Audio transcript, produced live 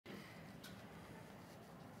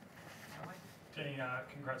Dean,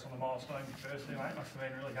 congrats on the milestone firstly, mate. Must have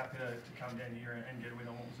been really happy to come down here and get a win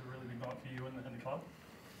on what was a really big night for you and the club.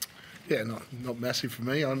 Yeah, not massive for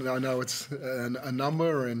me. I know it's a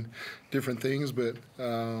number and different things, but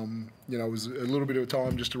you know, it was a little bit of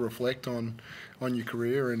time just to reflect on your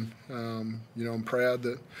career, and you know, I'm proud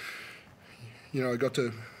that you know I got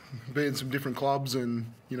to be in some different clubs,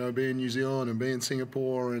 and you know, be in New Zealand and be in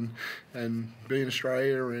Singapore and be in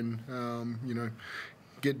Australia, and you know,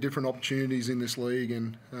 get different opportunities in this league.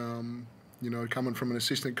 And you know, coming from an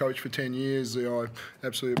assistant coach for 10 years, I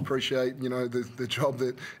absolutely appreciate, you know, the job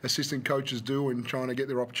that assistant coaches do in trying to get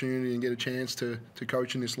their opportunity and get a chance to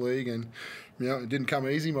coach in this league. And, you know, it didn't come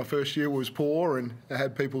easy. My first year was poor, and I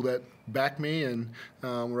had people that backed me and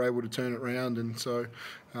were able to turn it around. And so,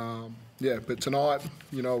 yeah, but tonight,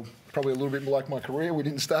 you know, probably a little bit like my career. We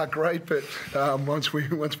didn't start great, but once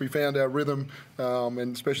we found our rhythm,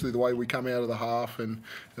 and especially the way we come out of the half, and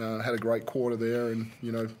had a great quarter there, and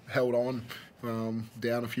you know, held on,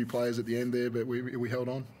 down a few players at the end there, but we held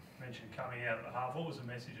on. You mentioned coming out at the half. What was the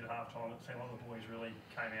message at half time? It seemed like the boys really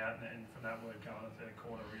came out, and from that word going to the third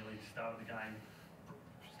quarter, really started the game.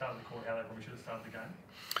 Started the quarter how they probably should have started the game.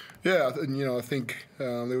 Yeah, and you know, I think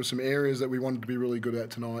there were some areas that we wanted to be really good at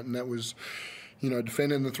tonight, and that was, you know,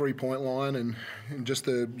 defending the three-point line, and just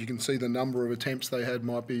you can see the number of attempts they had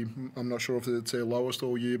might be, I'm not sure if it's their lowest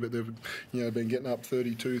all year, but they've, you know, been getting up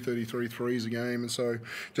 32, 33 threes a game. And so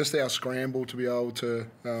just our scramble to be able to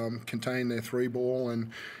contain their three ball,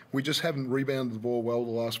 and we just haven't rebounded the ball well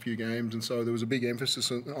the last few games. And so there was a big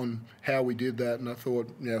emphasis on how we did that. And I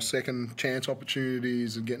thought, you know, second chance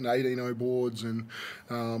opportunities and getting 18-0 boards. And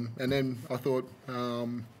then I thought,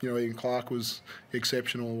 you know, Ian Clark was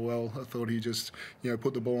exceptional. Well, I thought he just, you know,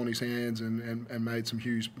 put the ball in his hands and made some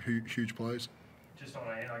huge plays. Just on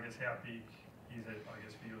that end, I guess, how big is it, I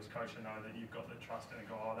guess, for you as coach to know that you've got the trust in a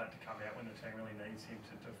guy like that to come out when the team really needs him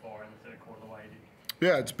to fire in the third quarter the way he did?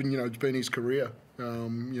 Yeah, it's been his career.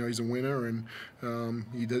 You know, he's a winner, and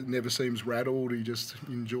he never seems rattled. He just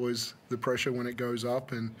enjoys the pressure when it goes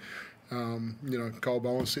up. And you know, Cole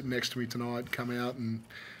Bowen sitting next to me tonight, come out, and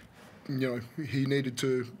you know, he needed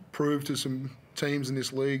to prove to some teams in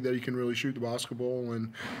this league that he can really shoot the basketball,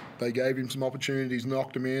 and they gave him some opportunities,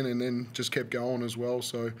 knocked him in, and then just kept going as well.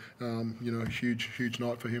 So you know, huge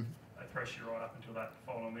night for him. They pressed you right up until that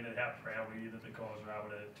final minute. How proud were you that the guys were able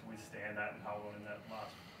to withstand that and hold on in that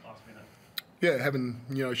last minute? Yeah, having,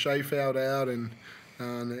 you know, Shea fouled out, and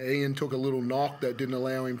Ian took a little knock that didn't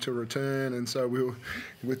allow him to return, and so we were,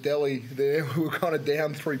 with Delhi there, we were kind of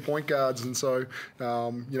down 3 point guards, and so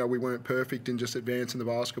you know, we weren't perfect in just advancing the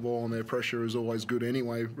basketball, and their pressure is always good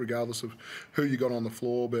anyway, regardless of who you got on the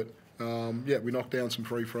floor. But yeah, we knocked down some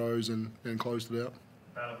free throws and closed it out.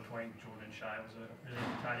 The battle between Jordan and Shea was a really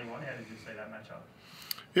entertaining one. How did you see that matchup?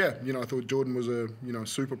 Yeah, you know, I thought Jordan was a, you know,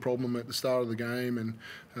 super problem at the start of the game,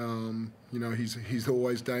 and you know, he's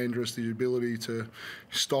always dangerous. The ability to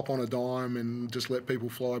stop on a dime and just let people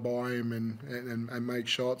fly by him and make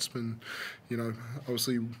shots. And you know,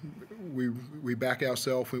 obviously we back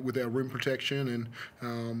ourselves with our rim protection,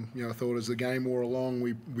 and you know, I thought as the game wore along,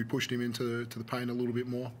 we pushed him into the paint a little bit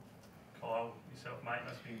more. Kyle, yourself, mate,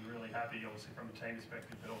 must be really happy, obviously from a team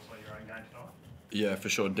perspective, but also your own game tonight. Yeah, for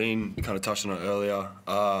sure. Dean kind of touched on it earlier.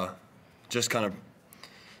 Just kind of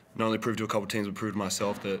not only proved to a couple of teams, but proved to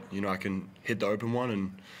myself that, you know, I can hit the open one.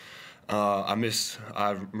 And I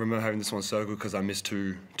remember having this one circled because I missed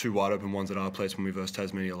two wide open ones at our place when we versed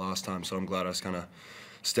Tasmania last time. So I'm glad I just kind of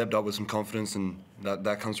stepped up with some confidence, and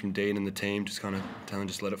that comes from Dean and the team, just kind of telling,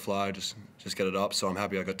 just let it fly, just get it up. So I'm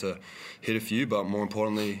happy I got to hit a few, but more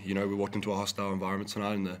importantly, you know, we walked into a hostile environment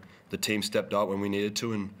tonight, and the team stepped up when we needed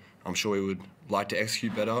to, and I'm sure we would like to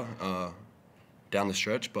execute better down the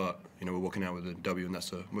stretch, but you know, we're walking out with a W, and that's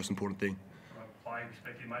the most important thing. From a playing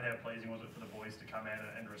perspective, mate, how pleasing was it for the boys to come out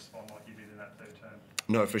and respond like you did in that third term?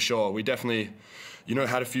 No, for sure. We definitely, you know,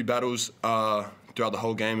 had a few battles throughout the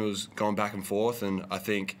whole game. It was going back and forth, and I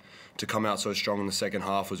think to come out so strong in the second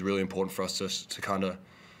half was really important for us to kind of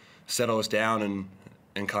settle us down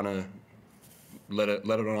and kind of let it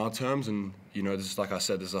on our terms. And you know, this is, like I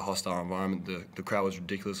said, this is a hostile environment. The crowd was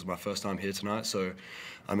ridiculous. It was my first time here tonight, so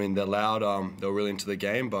I mean, they're loud. They were really into the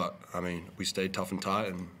game, but I mean, we stayed tough and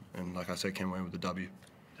tight, and like I said, came away with the W.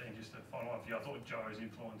 Dean, just to follow up for you, I thought Joe's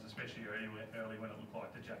influence, especially early when it looked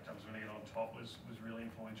like the JackJumpers were going to get on top, was really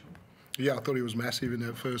influential. Yeah, I thought he was massive in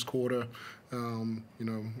that first quarter. You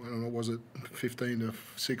know, I don't know, was it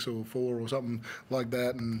 15-6 or 4 or something like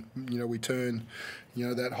that? And you know, we turned, you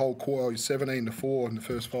know, that whole quarter 17-4 in the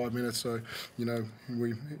first 5 minutes. So you know,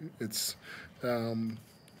 it's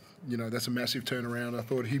you know, that's a massive turnaround. I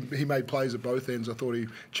thought he made plays at both ends. I thought he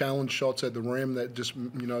challenged shots at the rim that just,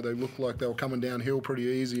 you know, they looked like they were coming downhill pretty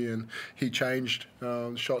easy, and he changed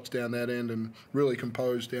shots down that end and really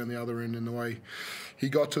composed down the other end in the way he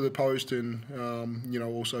got to the post, and, you know,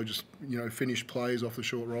 also just, you know, finished plays off the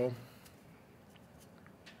short roll.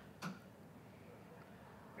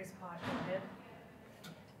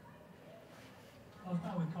 I'll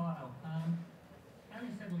start with Kyle. How are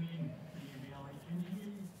you settling in to the NBL?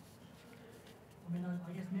 I mean,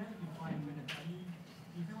 I guess now that you're playing minutes, do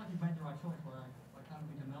you feel like you've made the right choice by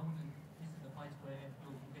coming to Melbourne, and this is the place where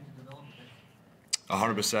you'll get to develop it?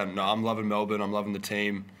 100%. No, I'm loving Melbourne. I'm loving the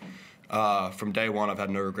team. From day one, I've had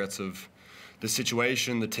no regrets of the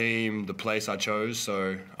situation, the team, the place I chose.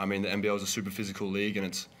 So, I mean, the NBL is a super physical league, and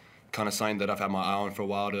it's kind of something that I've had my eye on for a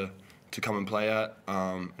while to come and play at.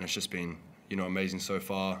 And it's just been, you know, amazing so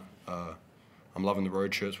far. I'm loving the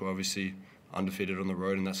road trips. We're obviously undefeated on the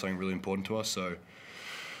road, and that's something really important to us. So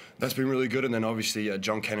that's been really good. And then obviously at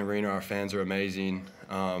John Ken Arena, our fans are amazing,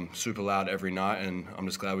 super loud every night, and I'm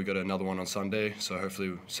just glad we got another one on Sunday. So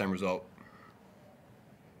hopefully same result.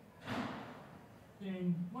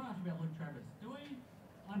 Then I want to ask you about Luke Travis. Do we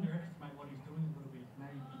underestimate what he's doing a little bit?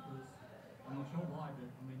 Maybe because, I'm not sure why, but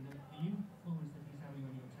I mean the influence that he's having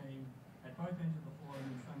on your team at both ends of the floor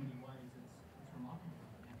and in so many ways, it's remarkable.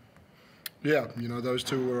 Yeah, you know, those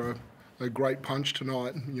two were a great punch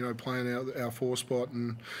tonight, you know, playing our 4 spot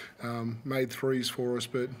and made threes for us.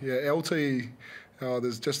 But yeah, LT,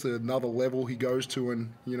 there's just another level he goes to,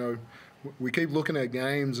 and, you know, we keep looking at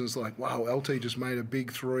games and it's like, wow, LT just made a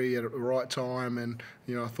big 3 at the right time, and,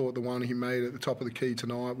 you know, I thought the one he made at the top of the key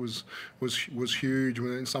tonight was huge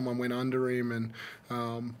when someone went under him,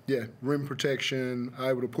 and yeah, rim protection,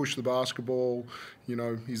 able to push the basketball. You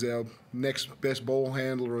know, he's our next best ball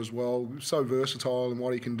handler as well. So versatile in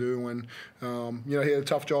what he can do, and you know, he had a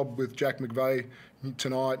tough job with Jack McVeigh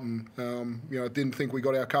tonight, and you know, I didn't think we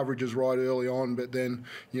got our coverages right early on, but then,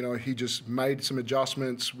 you know, he just made some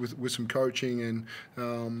adjustments with some coaching,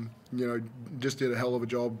 and you know, just did a hell of a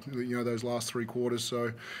job, you know, those last 3 quarters.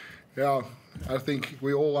 So yeah, I think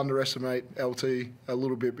we all underestimate LT a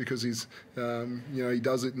little bit because he's, you know, he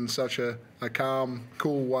does it in such a calm,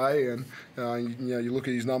 cool way, and you know, you look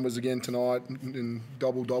at his numbers again tonight, and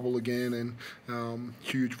double again, and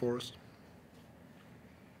huge for us.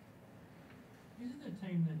 This is a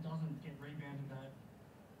team that doesn't get rebounded that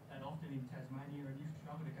often in Tasmania, and you've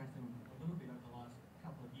struggled against them a little bit over the last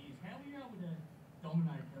couple of years. How were you able to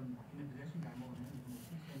dominate them in the possession game more than anything?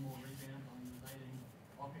 16 more rebounds, I think it was 18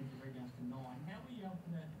 offensive rebounds to 9. How were you able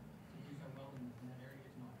to do so well in that area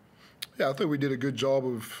tonight? Yeah, I think we did a good job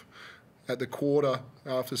of, at the quarter,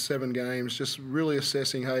 after 7 games, just really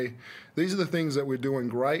assessing, hey, these are the things that we're doing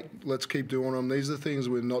great, let's keep doing them. These are the things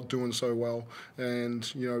we're not doing so well. And,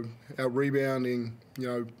 you know, our rebounding, you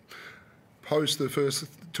know, post the first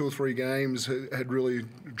 2 or 3 games had really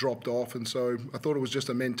dropped off, and so I thought it was just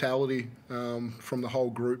a mentality from the whole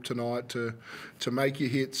group tonight to make your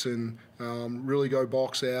hits and really go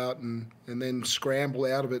box out and then scramble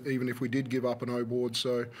out of it, even if we did give up an O board.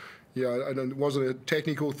 So yeah, it wasn't a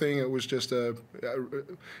technical thing. It was just an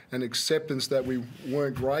acceptance that we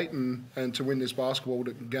weren't great, and to win this basketball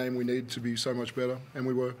game we needed to be so much better, and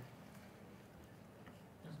we were.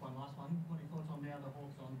 Just one last one. What are your thoughts on now the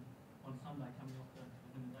Hawks on Sunday coming off the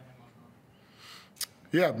win that they had last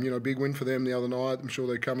night? Yeah, you know, big win for them the other night. I'm sure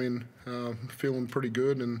they come in feeling pretty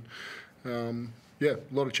good, and yeah,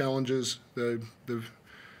 a lot of challenges. They've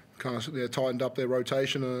kind of tightened up their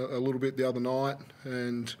rotation a little bit the other night,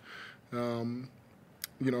 and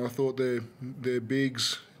you know, I thought their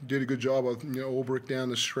bigs did a good job. You know, Ulbrich down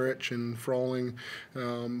the stretch and Froling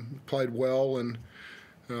played well, and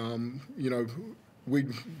you know, we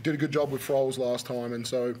did a good job with Froles last time, and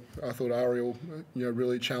so I thought Ariel, you know,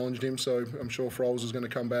 really challenged him. So I'm sure Froles is going to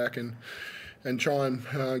come back and try and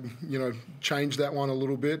you know, change that one a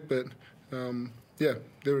little bit, but. Yeah,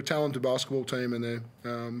 they're a talented basketball team, and they're,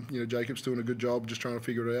 you know, Jacob's doing a good job just trying to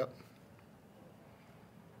figure it out.